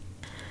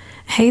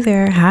Hey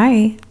there.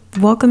 Hi.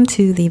 Welcome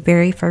to the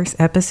very first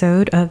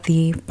episode of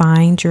the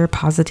Find Your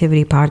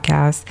Positivity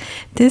podcast.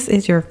 This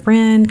is your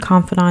friend,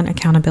 confidant,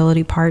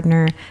 accountability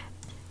partner.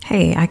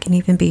 Hey, I can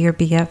even be your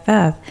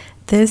BFF.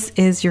 This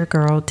is your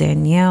girl,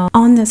 Danielle.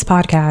 On this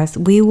podcast,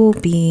 we will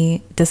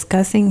be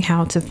discussing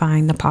how to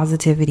find the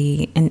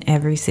positivity in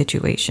every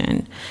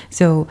situation.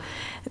 So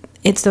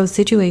it's those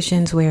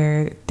situations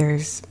where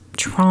there's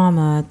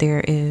trauma,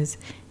 there is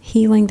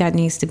healing that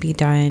needs to be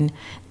done,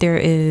 there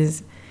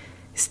is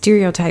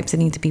stereotypes that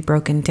need to be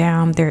broken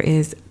down, there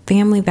is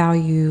family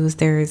values,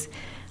 there's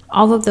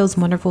all of those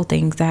wonderful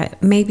things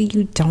that maybe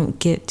you don't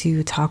get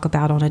to talk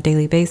about on a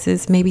daily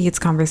basis. Maybe it's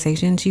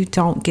conversations you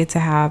don't get to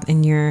have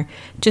in your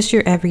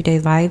everyday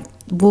life.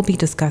 We'll be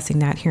discussing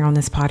that here on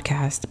this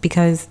podcast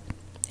because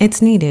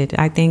it's needed.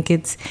 I think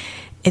it's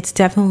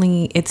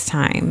definitely it's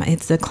time.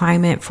 It's the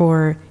climate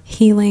for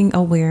healing,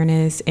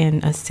 awareness,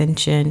 and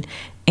ascension.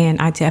 And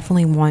I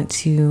definitely want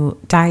to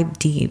dive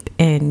deep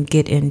and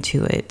get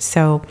into it.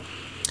 So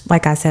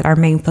like I said, our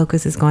main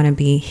focus is going to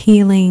be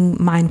healing,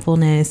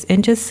 mindfulness,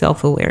 and just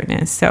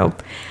self-awareness. So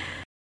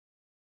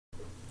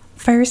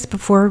first,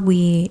 before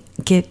we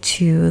get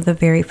to the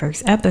very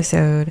first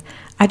episode,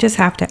 I just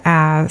have to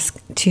ask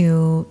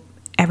to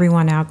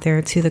everyone out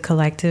there, to the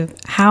collective,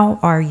 how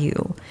are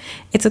you?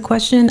 It's a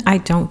question I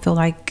don't feel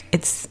like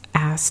it's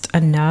asked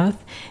enough.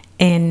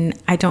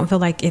 And I don't feel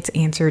like it's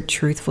answered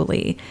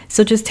truthfully.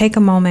 So just take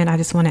a moment. I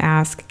just want to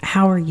ask,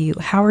 how are you?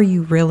 How are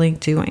you really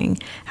doing?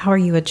 How are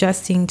you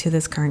adjusting to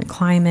this current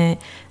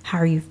climate? How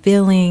are you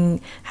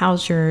feeling?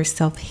 How's your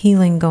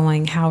self-healing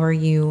going? How are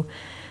you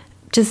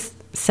just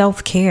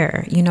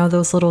self-care? You know,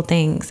 those little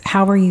things.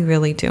 How are you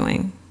really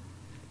doing?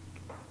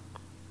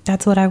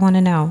 That's what I want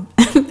to know.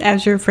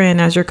 As your friend,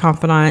 as your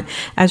confidant,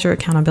 as your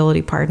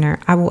accountability partner,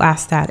 I will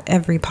ask that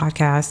every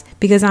podcast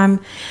because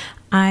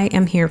I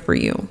am here for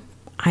you.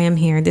 I am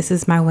here. This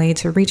is my way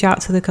to reach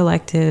out to the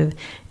collective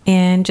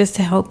and just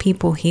to help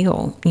people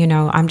heal. You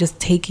know, I'm just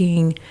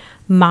taking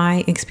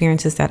my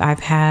experiences that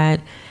I've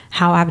had,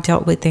 how I've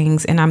dealt with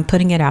things, and I'm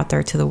putting it out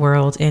there to the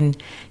world. And,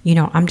 you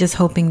know, I'm just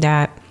hoping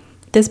that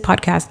this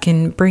podcast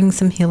can bring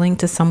some healing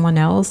to someone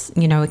else.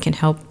 You know, it can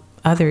help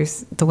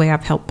others the way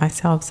I've helped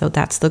myself. So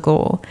that's the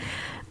goal.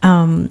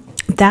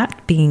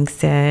 That being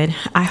said,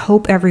 I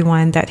hope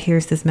everyone that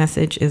hears this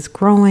message is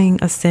growing,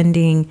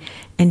 ascending,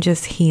 and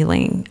just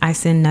healing. I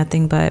send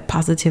nothing but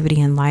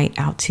positivity and light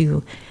out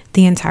to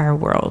the entire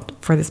world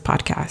for this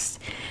podcast.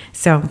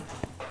 So,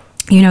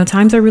 you know,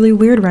 times are really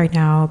weird right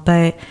now,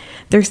 but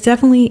there's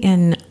definitely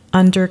an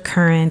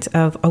undercurrent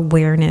of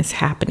awareness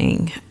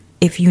happening.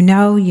 If you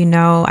know, you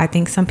know. I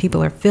think some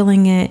people are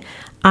feeling it.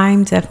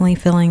 I'm definitely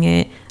feeling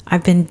it.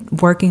 I've been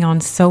working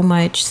on so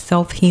much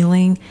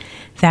self-healing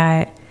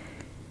that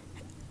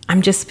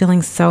I'm just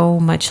feeling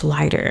so much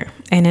lighter.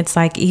 And it's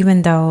like,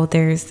 even though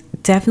there's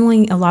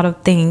definitely a lot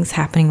of things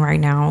happening right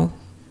now,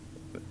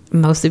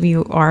 most of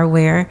you are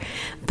aware,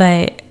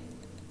 but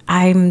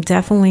I'm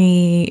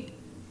definitely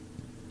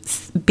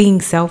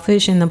being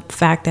selfish in the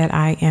fact that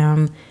I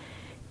am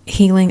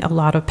healing a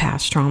lot of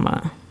past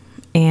trauma.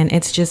 And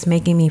it's just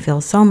making me feel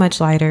so much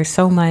lighter,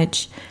 so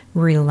much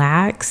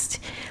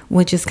relaxed,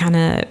 which is kind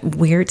of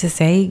weird to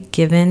say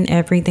given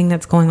everything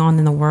that's going on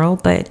in the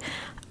world. But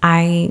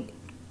I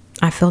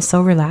feel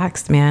so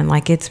relaxed, man.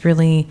 Like it's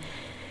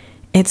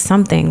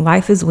something.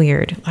 Life is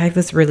weird. Life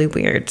is really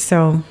weird.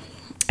 So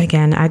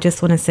again, I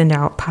just want to send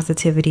out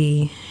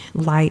positivity,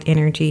 light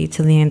energy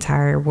to the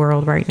entire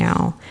world right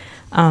now.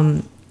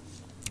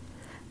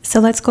 So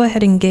let's go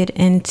ahead and get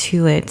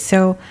into it.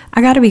 So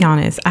I got to be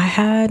honest, I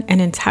had an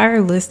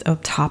entire list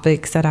of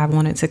topics that I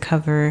wanted to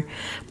cover,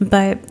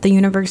 but the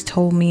universe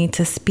told me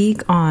to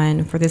speak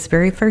on, for this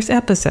very first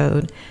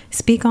episode,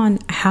 speak on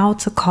how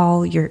to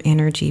call your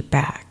energy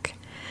back.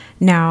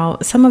 Now,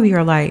 some of you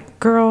are like,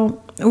 girl,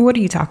 what are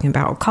you talking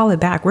about? Call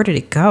it back. Where did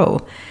it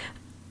go?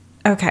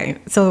 Okay,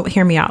 so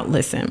hear me out.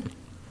 Listen.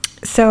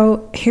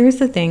 So here's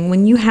the thing.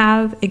 When you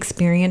have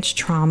experienced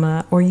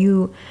trauma, or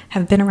you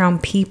have been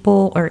around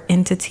people or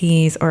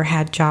entities or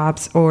had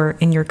jobs or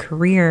in your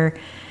career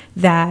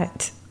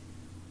that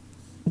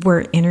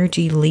were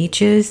energy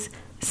leeches,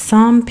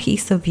 some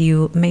piece of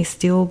you may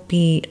still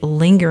be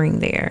lingering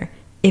there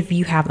if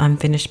you have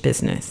unfinished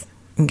business.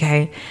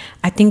 Okay.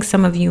 I think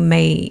some of you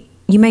may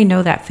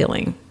know that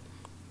feeling.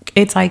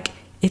 It's like,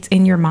 it's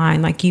in your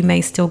mind. Like you may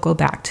still go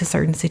back to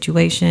certain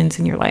situations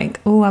and you're like,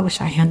 oh, I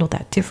wish I handled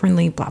that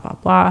differently, blah, blah,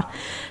 blah.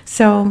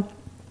 So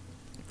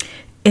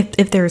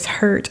if there's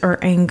hurt or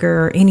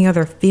anger or any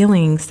other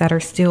feelings that are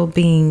still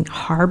being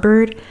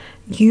harbored,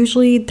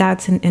 usually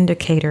that's an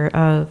indicator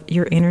of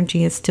your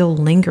energy is still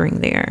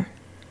lingering there.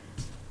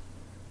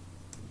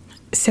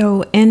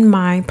 So in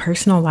my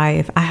personal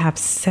life, I have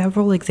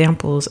several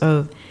examples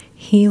of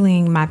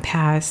healing my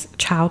past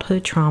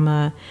childhood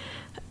trauma,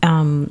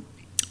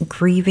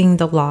 grieving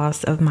the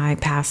loss of my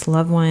past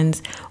loved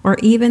ones, or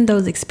even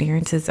those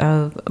experiences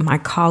of my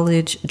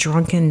college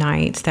drunken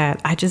nights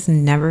that I just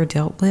never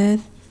dealt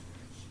with.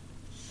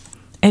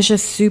 It's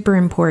just super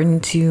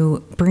important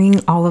to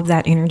bring all of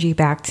that energy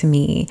back to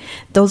me.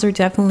 Those are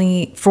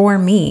definitely, for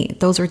me,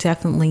 those are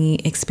definitely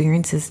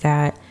experiences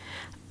that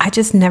I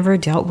just never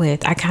dealt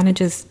with. I kind of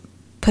just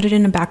put it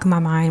in the back of my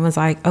mind, was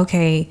like,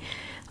 okay,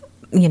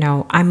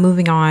 I'm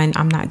moving on.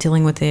 I'm not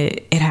dealing with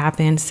it. It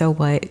happened. So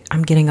what?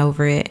 I'm getting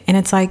over it. And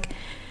it's like,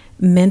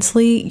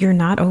 mentally, you're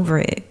not over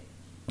it.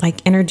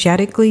 Like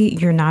energetically,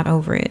 you're not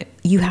over it.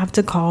 You have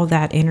to call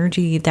that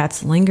energy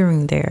that's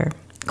lingering there.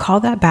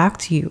 Call that back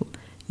to you.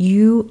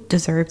 You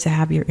deserve to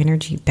have your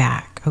energy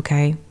back,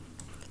 okay?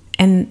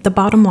 And the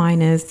bottom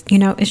line is,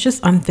 it's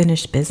just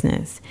unfinished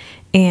business.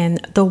 And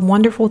the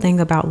wonderful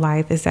thing about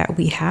life is that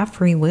we have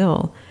free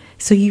will.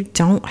 So you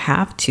don't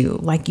have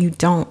to, you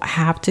don't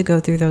have to go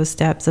through those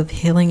steps of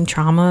healing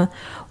trauma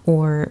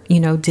or,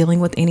 dealing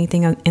with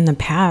anything in the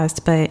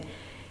past. But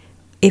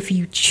if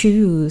you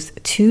choose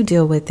to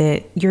deal with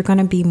it, you're going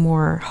to be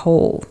more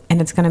whole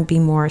and it's going to be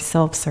more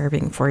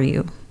self-serving for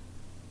you.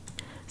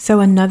 So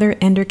another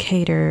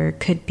indicator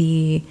could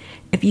be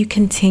if you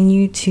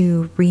continue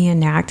to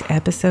reenact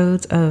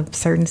episodes of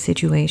certain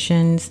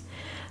situations,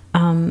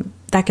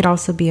 that could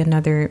also be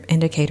another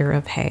indicator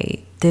of,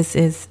 hey, this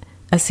is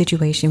a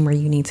situation where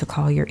you need to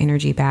call your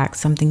energy back,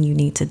 something you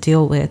need to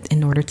deal with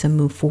in order to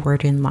move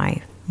forward in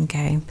life,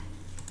 okay?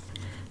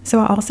 So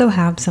I also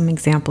have some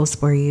examples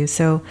for you.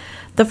 So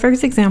the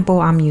first example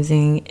I'm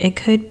using, it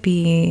could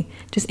be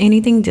just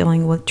anything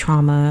dealing with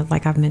trauma,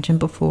 like I've mentioned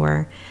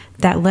before,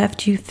 that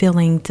left you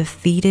feeling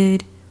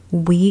defeated,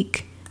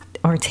 weak,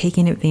 or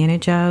taken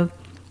advantage of.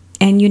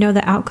 And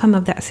the outcome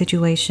of that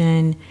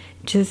situation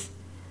just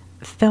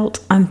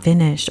felt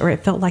unfinished, or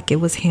it felt like it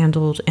was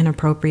handled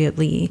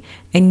inappropriately,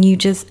 and you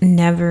just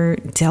never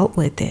dealt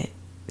with it.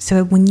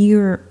 So when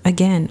you're,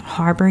 again,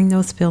 harboring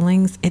those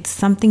feelings, it's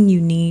something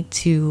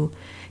you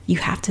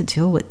have to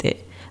deal with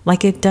it.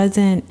 Like it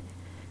doesn't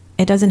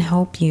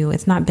help you.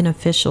 It's not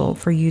beneficial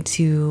for you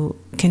to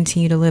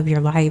continue to live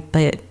your life,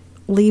 but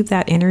leave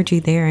that energy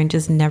there and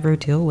just never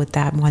deal with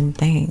that one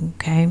thing,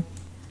 okay?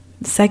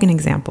 Second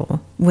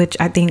example, which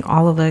I think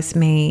all of us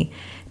may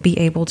be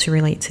able to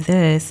relate to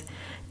this,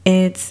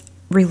 it's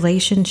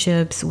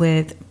relationships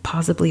with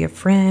possibly a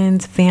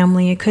friend,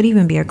 family, it could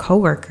even be a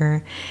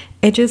coworker.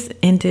 It just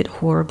ended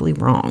horribly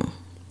wrong.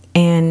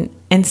 And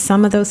in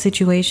some of those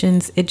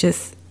situations, it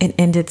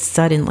ended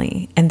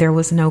suddenly and there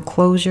was no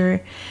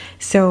closure.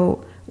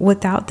 So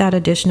without that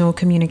additional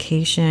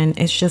communication,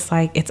 it's just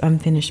like it's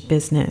unfinished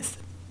business.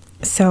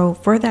 So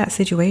for that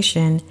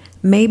situation,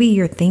 maybe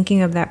you're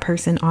thinking of that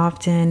person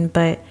often,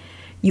 but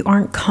you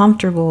aren't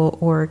comfortable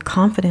or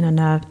confident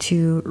enough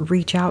to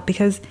reach out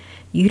because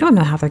you don't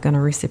know how they're going to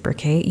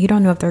reciprocate. You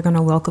don't know if they're going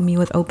to welcome you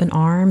with open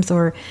arms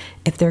or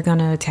if they're going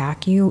to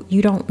attack you.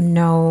 You don't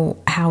know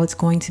how it's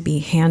going to be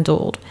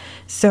handled.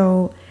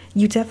 So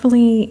you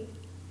definitely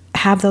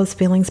have those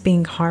feelings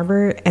being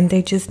harbored and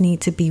they just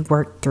need to be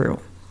worked through.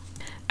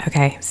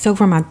 Okay, so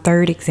for my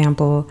third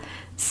example,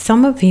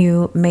 some of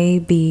you may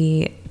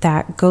be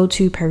that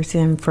go-to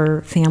person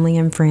for family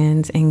and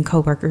friends and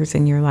coworkers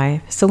in your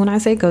life. So when I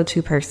say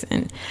go-to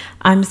person,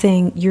 I'm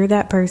saying you're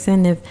that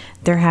person. If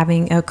they're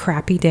having a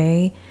crappy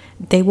day,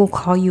 they will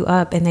call you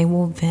up and they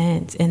will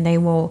vent and they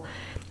will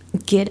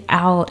get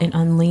out and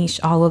unleash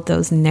all of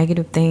those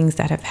negative things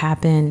that have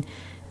happened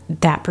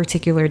that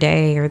particular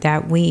day or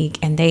that week,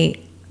 and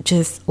they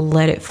just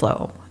let it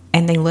flow,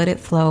 and they let it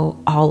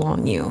flow all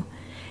on you.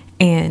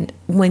 And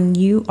when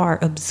you are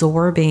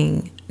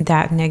absorbing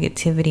that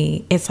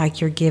negativity, it's like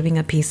you're giving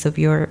a piece of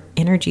your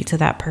energy to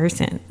that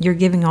person. You're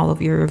giving all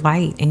of your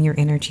light and your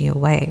energy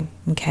away,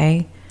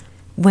 okay?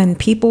 When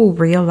people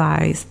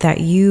realize that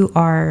you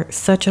are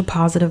such a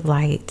positive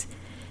light,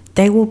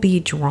 they will be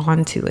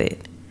drawn to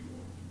it.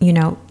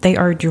 They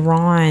are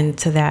drawn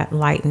to that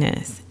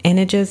lightness. And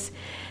it just,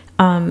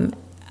 I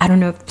don't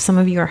know if some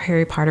of you are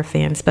Harry Potter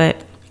fans,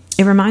 but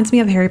it reminds me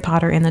of Harry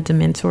Potter and the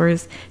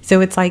Dementors. So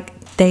it's like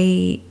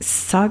they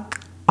suck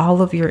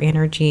all of your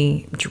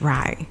energy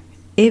dry.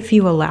 If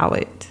you allow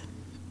it,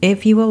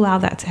 if you allow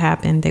that to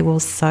happen, they will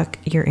suck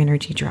your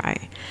energy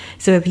dry.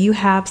 So if you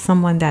have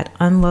someone that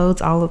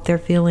unloads all of their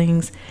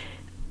feelings,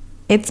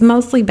 it's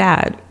mostly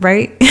bad,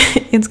 right?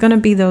 It's going to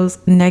be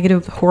those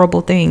negative,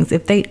 horrible things.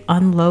 If they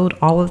unload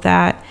all of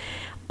that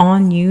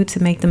on you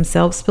to make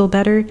themselves feel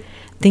better,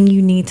 then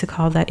you need to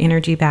call that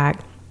energy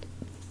back.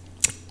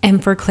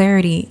 And for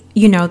clarity,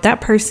 that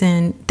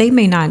person, they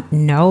may not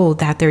know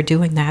that they're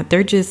doing that.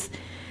 They're just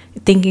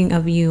thinking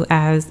of you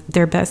as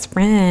their best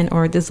friend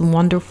or this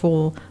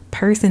wonderful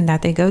person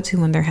that they go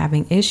to when they're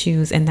having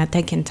issues and that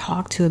they can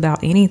talk to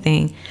about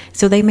anything.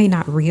 So they may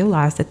not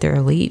realize that they're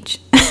a leech,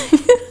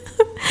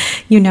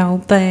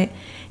 but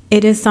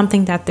it is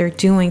something that they're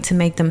doing to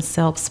make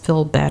themselves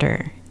feel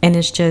better. And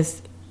it's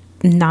just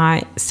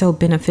not so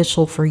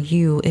beneficial for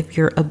you if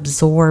you're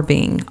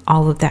absorbing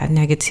all of that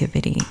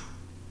negativity.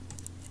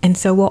 And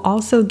so we'll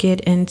also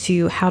get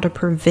into how to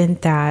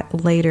prevent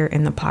that later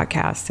in the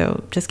podcast.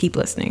 So just keep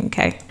listening,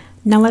 okay?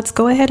 Now let's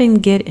go ahead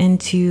and get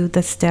into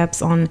the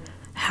steps on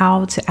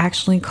how to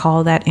actually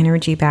call that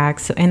energy back.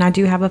 And I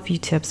do have a few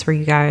tips for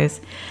you guys.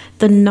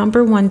 The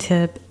number one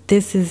tip,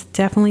 this is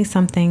definitely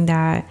something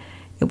that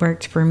it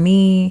worked for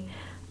me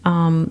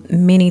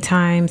many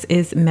times,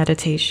 is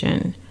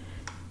meditation.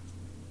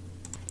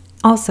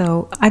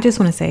 Also, I just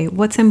want to say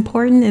what's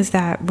important is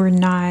that we're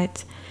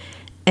not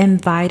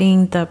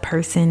inviting the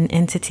person,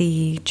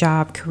 entity,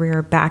 job,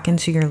 career back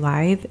into your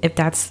life if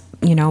that's,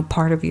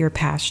 part of your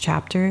past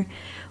chapter.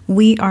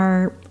 We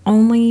are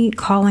only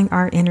calling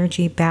our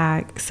energy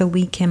back so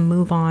we can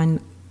move on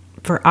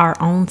for our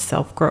own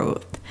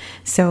self-growth.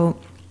 So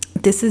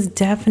this is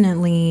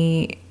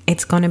definitely,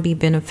 it's going to be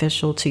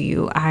beneficial to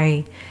you.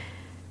 I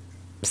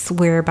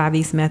swear by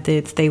these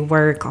methods. They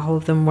work. All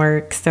of them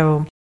work.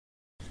 So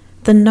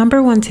the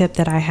number one tip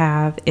that I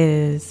have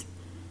is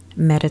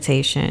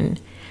meditation.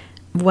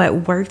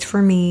 What worked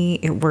for me,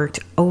 it worked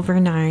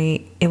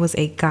overnight. It was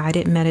a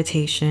guided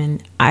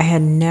meditation. I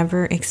had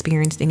never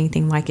experienced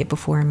anything like it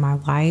before in my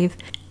life.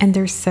 And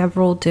there's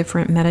several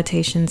different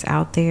meditations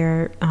out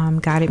there,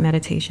 guided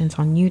meditations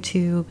on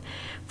YouTube.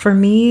 For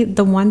me,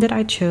 the one that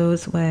I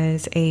chose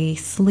was a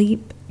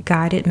sleep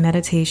guided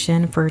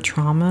meditation for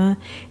trauma,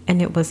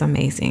 and it was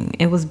amazing.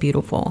 It was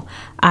beautiful.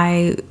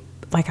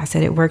 Like I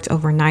said, it worked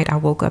overnight. I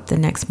woke up the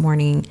next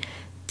morning,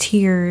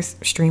 tears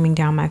streaming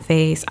down my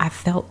face. I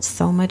felt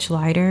so much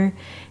lighter.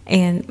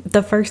 And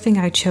the first thing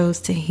I chose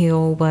to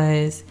heal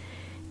was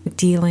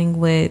dealing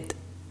with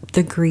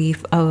the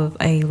grief of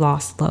a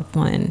lost loved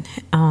one.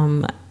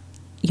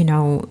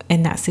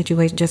 In that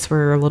situation, just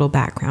for a little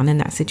background, in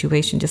that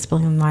situation, just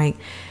feeling like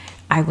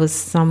I was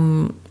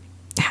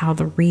somehow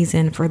the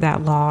reason for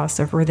that loss,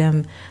 or for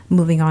them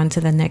moving on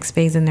to the next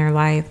phase in their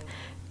life.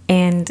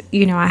 And,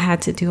 I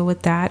had to deal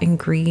with that and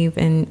grieve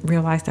and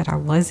realize that I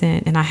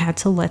wasn't, and I had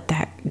to let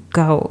that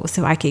go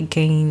so I could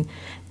gain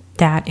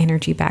that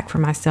energy back for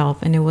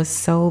myself. And it was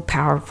so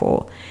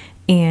powerful,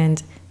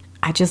 and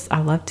I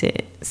loved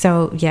it.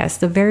 So yes,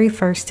 the very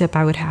first tip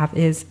I would have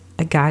is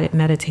a guided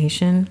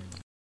meditation.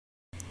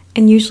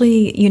 And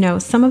usually,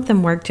 some of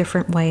them work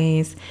different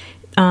ways.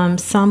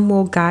 Some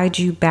will guide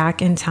you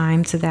back in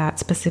time to that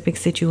specific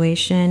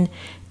situation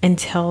and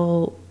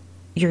tell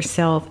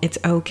yourself it's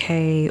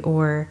okay,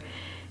 or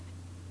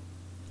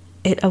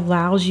it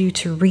allows you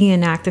to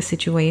reenact the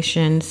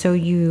situation so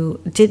you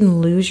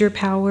didn't lose your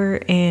power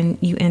and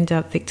you end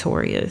up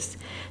victorious.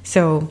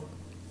 So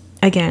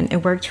again, it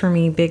worked for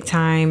me big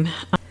time.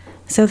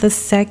 So the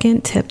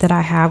second tip that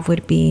I have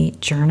would be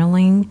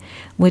journaling,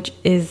 which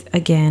is,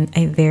 again,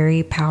 a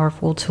very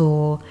powerful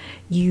tool.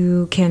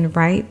 You can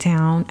write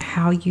down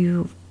how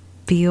you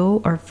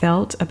feel or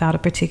felt about a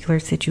particular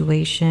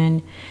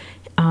situation,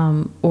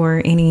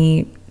 or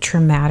any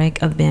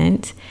traumatic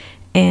event,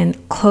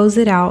 and close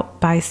it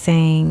out by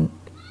saying,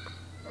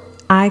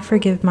 I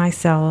forgive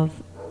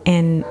myself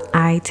and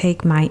I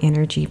take my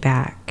energy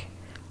back.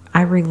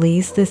 I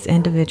release this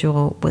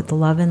individual with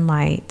love and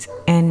light,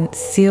 and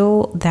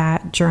seal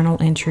that journal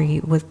entry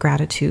with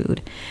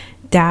gratitude.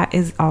 That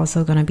is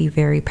also going to be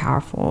very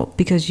powerful,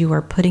 because you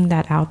are putting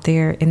that out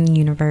there in the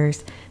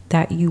universe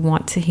that you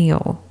want to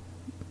heal,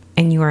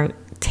 and you are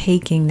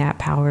taking that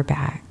power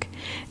back.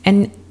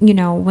 And,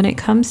 when it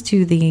comes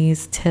to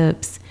these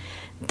tips,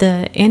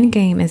 the end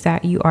game is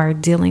that you are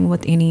dealing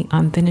with any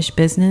unfinished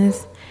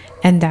business,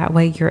 and that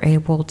way you're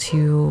able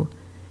to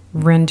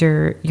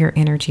render your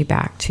energy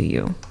back to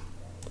you.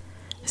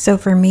 So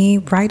for me,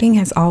 writing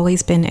has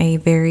always been a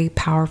very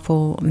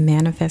powerful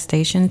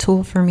manifestation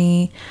tool for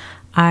me.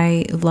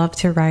 I love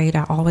to write.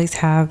 I always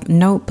have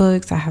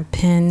notebooks. I have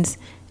pens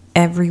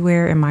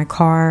everywhere in my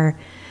car,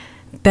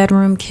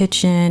 bedroom,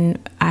 kitchen.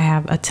 I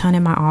have a ton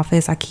in my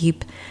office. I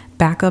keep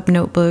backup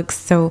notebooks.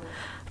 So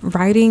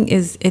writing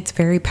it's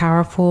very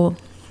powerful.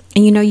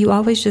 And you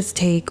always just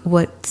take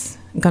what's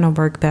going to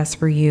work best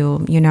for you.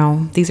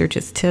 These are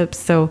just tips.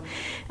 So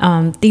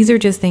these are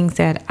just things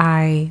that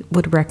I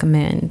would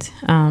recommend.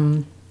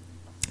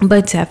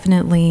 But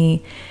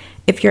definitely,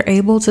 if you're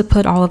able to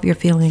put all of your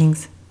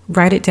feelings,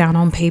 write it down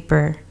on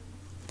paper,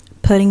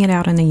 putting it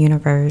out in the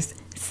universe,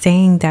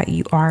 saying that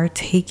you are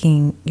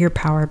taking your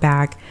power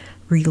back,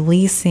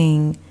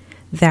 releasing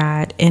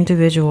that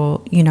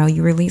individual,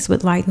 you release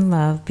with light and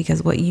love,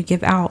 because what you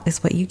give out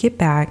is what you get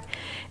back,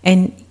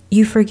 and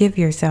you forgive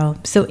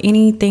yourself. So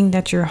anything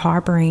that you're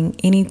harboring,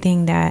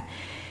 anything that,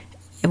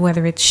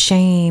 whether it's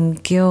shame,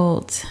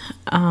 guilt,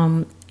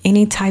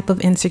 any type of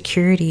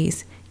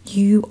insecurities,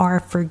 you are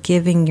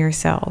forgiving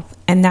yourself.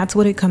 And that's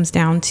what it comes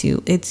down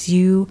to. It's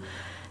you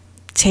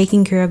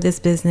taking care of this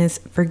business,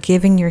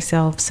 forgiving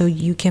yourself so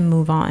you can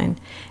move on.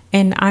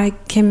 And I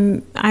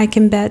can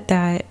bet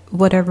that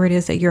whatever it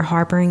is that you're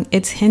harboring,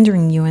 it's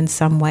hindering you in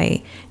some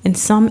way, in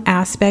some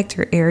aspect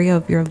or area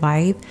of your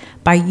life.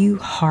 By you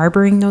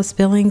harboring those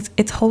feelings,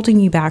 it's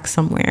holding you back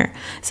somewhere.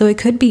 So it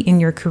could be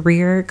in your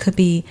career, it could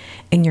be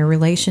in your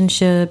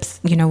relationships,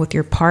 with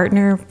your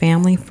partner,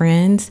 family,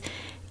 friends.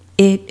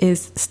 It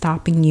is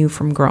stopping you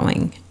from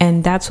growing.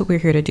 And that's what we're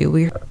here to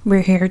do.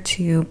 We're here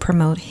to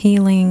promote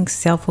healing,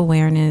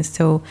 self-awareness,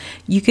 so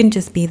you can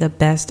just be the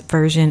best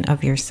version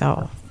of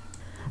yourself.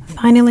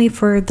 Finally,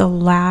 for the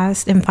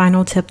last and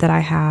final tip that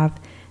I have,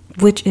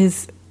 which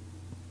is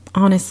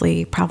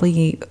honestly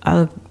probably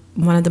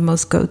one of the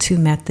most go-to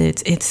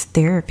methods. It's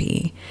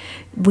therapy.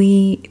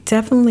 We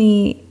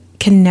definitely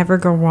can never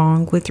go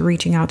wrong with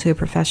reaching out to a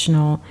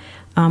professional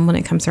when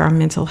it comes to our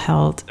mental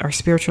health, our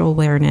spiritual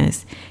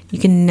awareness. You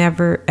can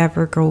never,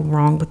 ever go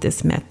wrong with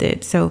this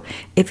method. So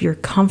if you're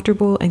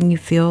comfortable and you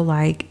feel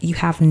like you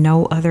have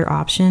no other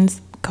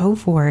options, go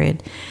for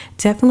it.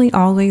 Definitely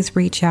always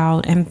reach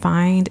out and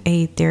find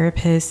a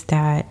therapist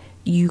that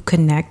you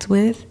connect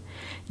with.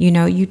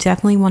 You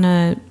definitely want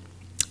to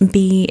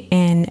be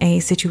in a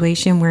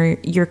situation where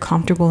you're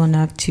comfortable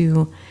enough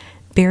to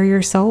bare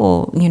your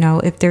soul.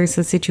 If there's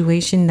a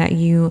situation that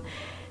you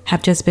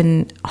have just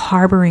been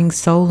harboring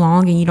so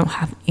long and you don't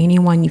have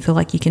anyone you feel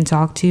like you can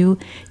talk to,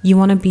 you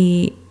want to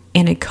be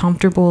in a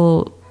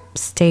comfortable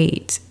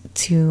state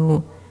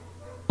to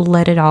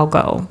let it all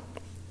go.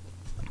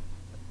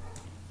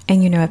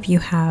 And if you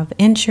have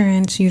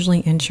insurance,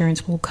 usually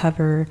insurance will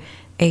cover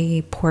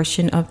a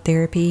portion of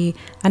therapy.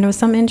 I know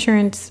some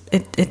insurance,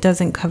 it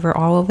doesn't cover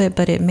all of it,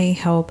 but it may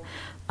help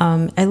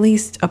at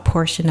least a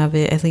portion of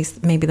it, at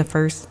least maybe the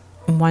first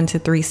 1 to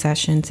 3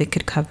 sessions, it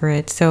could cover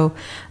it. So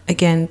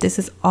again, this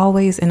is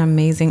always an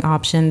amazing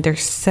option.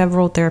 There's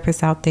several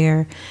therapists out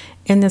there.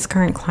 In this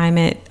current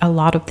climate, a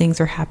lot of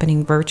things are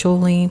happening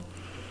virtually.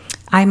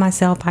 I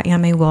myself, I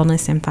am a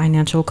wellness and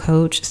financial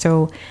coach.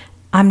 So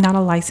I'm not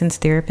a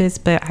licensed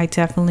therapist, but I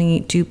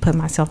definitely do put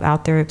myself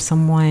out there if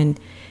someone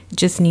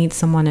just needs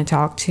someone to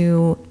talk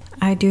to.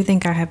 I do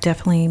think I have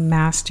definitely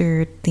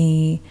mastered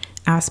the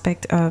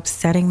aspect of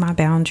setting my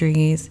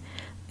boundaries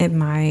in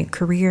my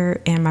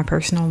career and my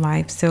personal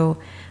life. So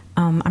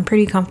I'm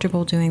pretty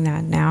comfortable doing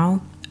that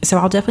now. So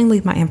I'll definitely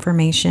leave my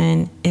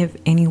information if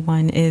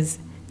anyone is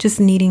just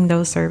needing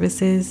those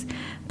services.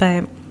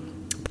 But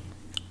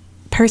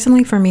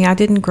personally for me, I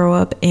didn't grow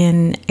up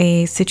in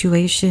a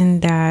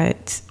situation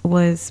that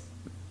was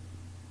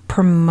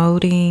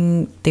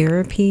promoting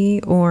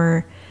therapy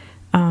or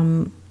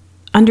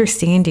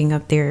understanding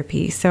of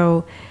therapy.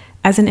 So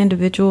as an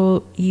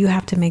individual, you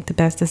have to make the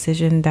best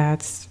decision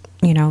that's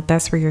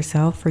best for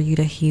yourself, for you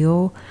to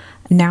heal.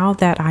 Now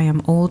that I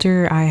am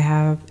older, I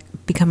have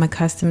become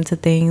accustomed to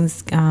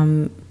things,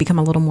 become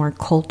a little more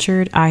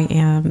cultured. I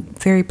am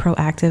very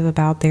proactive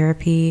about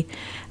therapy.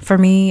 For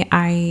me,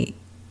 I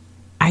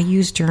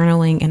use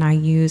journaling and I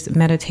use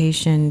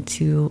meditation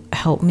to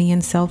help me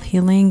in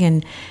self-healing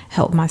and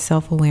help my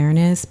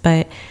self-awareness.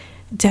 But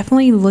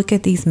definitely look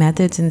at these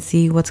methods and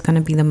see what's going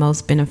to be the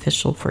most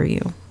beneficial for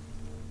you.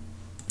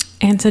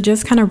 And to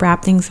just kind of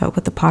wrap things up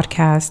with the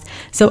podcast.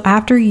 So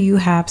after you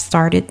have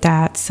started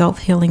that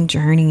self-healing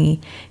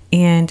journey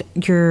and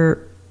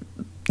you're,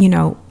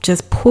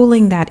 just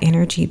pulling that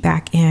energy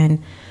back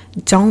in,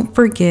 don't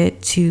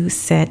forget to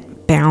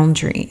set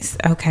boundaries,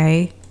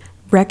 okay?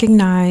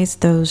 Recognize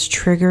those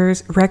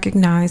triggers,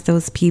 recognize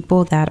those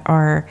people that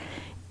are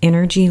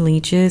energy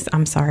leeches.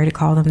 I'm sorry to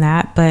call them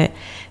that, but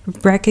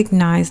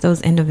recognize those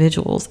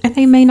individuals. And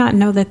they may not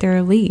know that they're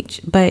a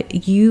leech,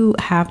 but you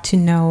have to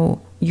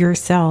know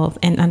yourself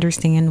and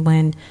understand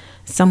when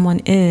someone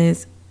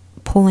is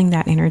pulling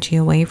that energy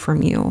away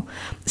from you.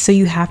 So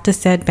you have to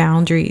set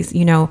boundaries.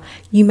 You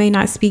may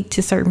not speak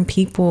to certain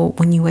people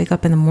when you wake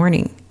up in the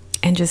morning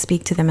and just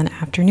speak to them in the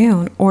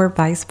afternoon, or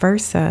vice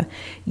versa.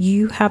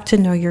 You have to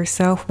know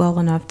yourself well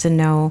enough to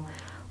know,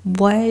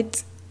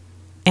 what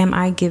am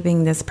I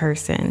giving this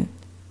person?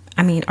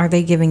 I mean, are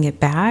they giving it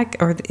back,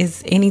 or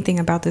is anything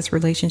about this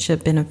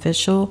relationship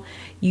beneficial?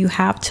 You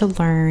have to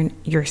learn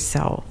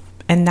yourself.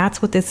 And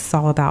that's what this is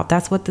all about.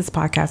 That's what this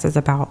podcast is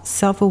about.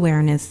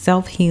 Self-awareness,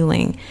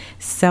 self-healing,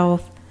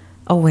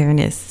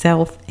 self-awareness,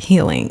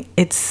 self-healing.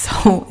 It's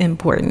so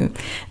important.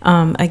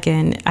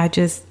 Again, I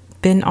just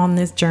been on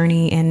this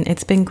journey and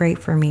it's been great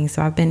for me.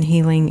 So I've been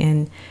healing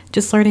and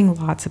just learning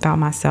lots about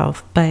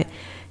myself. But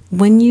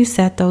when you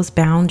set those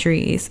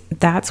boundaries,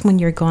 that's when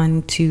you're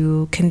going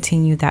to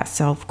continue that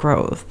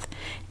self-growth.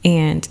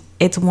 And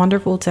it's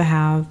wonderful to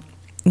have,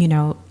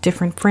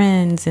 different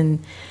friends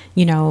and,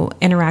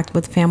 interact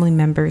with family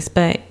members,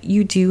 but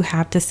you do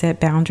have to set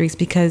boundaries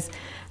because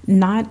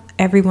not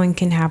everyone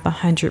can have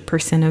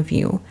 100% of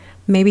you.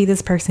 Maybe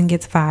this person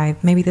gets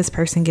 5, maybe this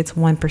person gets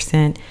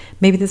 1%,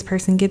 maybe this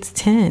person gets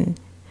 10,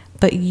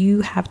 but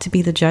you have to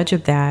be the judge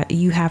of that.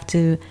 You have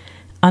to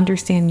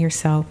understand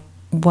yourself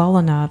well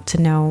enough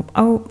to know,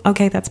 oh,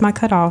 okay, that's my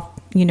cutoff.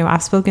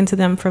 I've spoken to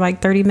them for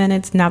like 30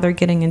 minutes. Now they're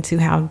getting into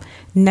how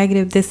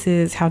negative this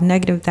is, how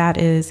negative that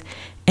is.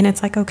 And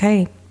it's like,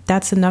 okay,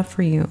 that's enough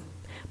for you.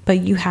 But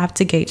you have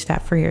to gauge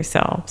that for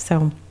yourself.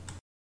 So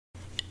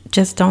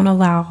just don't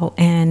allow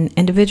an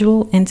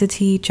individual,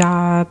 entity,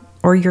 job,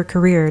 or your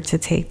career to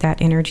take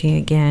that energy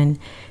again.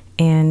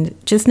 And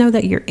just know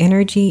that your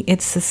energy,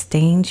 it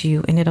sustains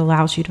you and it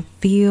allows you to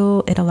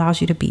feel, it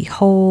allows you to be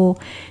whole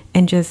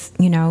and just,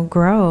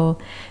 grow.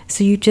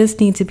 So you just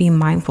need to be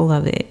mindful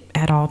of it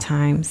at all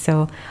times.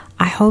 So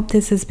I hope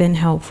this has been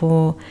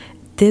helpful.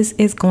 This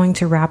is going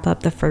to wrap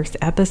up the first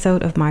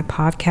episode of my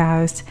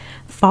podcast.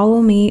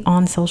 Follow me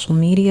on social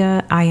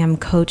media. I am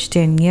Coach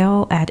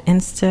Danielle at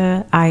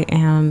Insta. I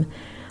am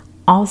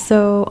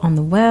Also on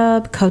the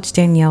web,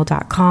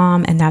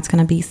 coachdanielle.com, and that's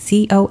going to be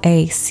CoachDaniell.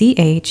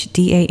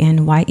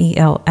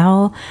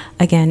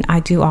 Again, I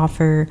do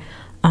offer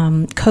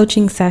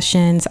coaching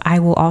sessions. I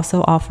will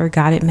also offer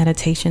guided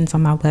meditations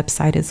on my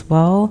website as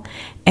well.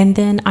 And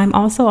then I'm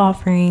also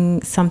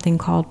offering something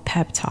called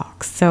Pep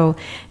Talks. So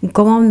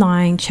go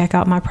online, check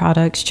out my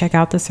products, check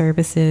out the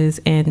services,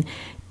 and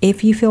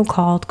if you feel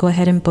called, go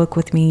ahead and book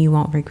with me. You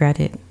won't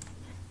regret it.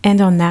 And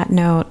on that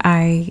note,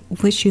 I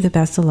wish you the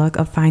best of luck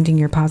of finding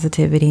your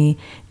positivity.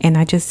 And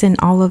I just send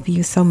all of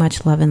you so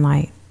much love and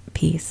light.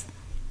 Peace.